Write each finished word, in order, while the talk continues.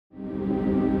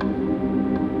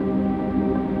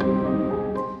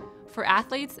For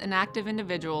athletes and active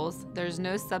individuals, there's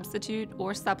no substitute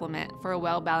or supplement for a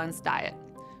well-balanced diet.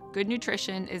 Good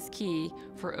nutrition is key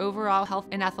for overall health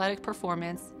and athletic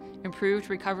performance, improved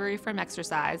recovery from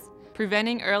exercise,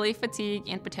 preventing early fatigue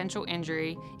and potential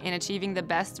injury, and achieving the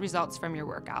best results from your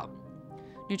workout.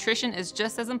 Nutrition is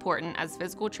just as important as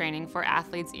physical training for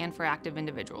athletes and for active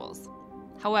individuals.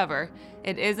 However,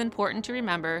 it is important to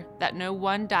remember that no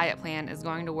one diet plan is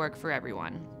going to work for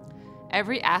everyone.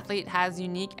 Every athlete has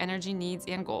unique energy needs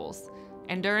and goals.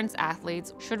 Endurance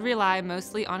athletes should rely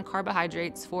mostly on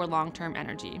carbohydrates for long-term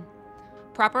energy.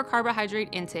 Proper carbohydrate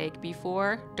intake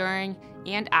before, during,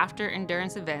 and after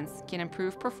endurance events can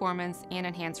improve performance and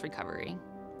enhance recovery.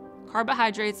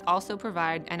 Carbohydrates also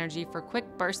provide energy for quick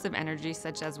bursts of energy,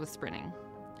 such as with sprinting.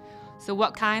 So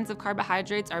what kinds of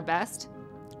carbohydrates are best?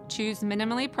 Choose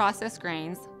minimally processed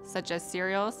grains, such as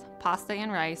cereals, pasta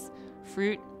and rice,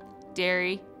 fruit,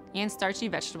 dairy, and starchy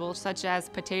vegetables, such as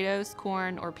potatoes,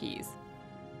 corn, or peas.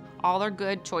 All are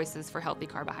good choices for healthy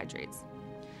carbohydrates.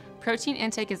 Protein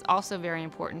intake is also very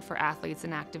important for athletes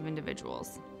and active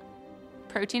individuals.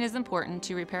 Protein is important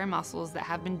to repair muscles that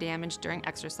have been damaged during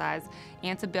exercise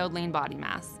and to build lean body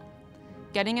mass.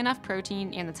 Getting enough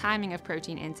protein and the timing of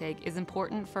protein intake is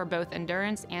important for both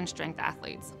endurance and strength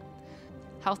athletes.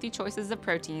 Healthy choices of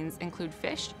proteins include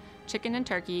fish, chicken and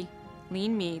turkey,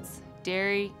 lean meats,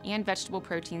 dairy, and vegetable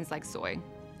proteins like soy.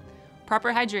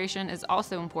 Proper hydration is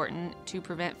also important to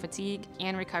prevent fatigue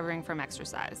and recovering from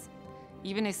exercise.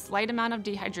 Even a slight amount of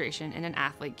dehydration in an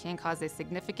athlete can cause a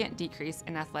significant decrease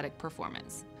in athletic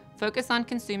performance. Focus on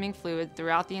consuming fluid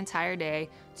throughout the entire day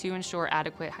to ensure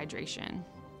adequate hydration.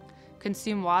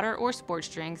 Consume water or sports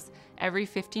drinks every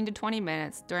 15 to 20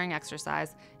 minutes during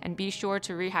exercise, and be sure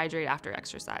to rehydrate after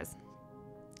exercise.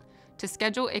 To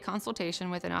schedule a consultation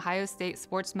with an Ohio State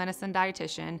sports medicine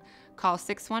dietitian, call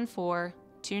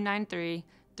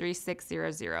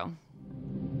 614-293-3600.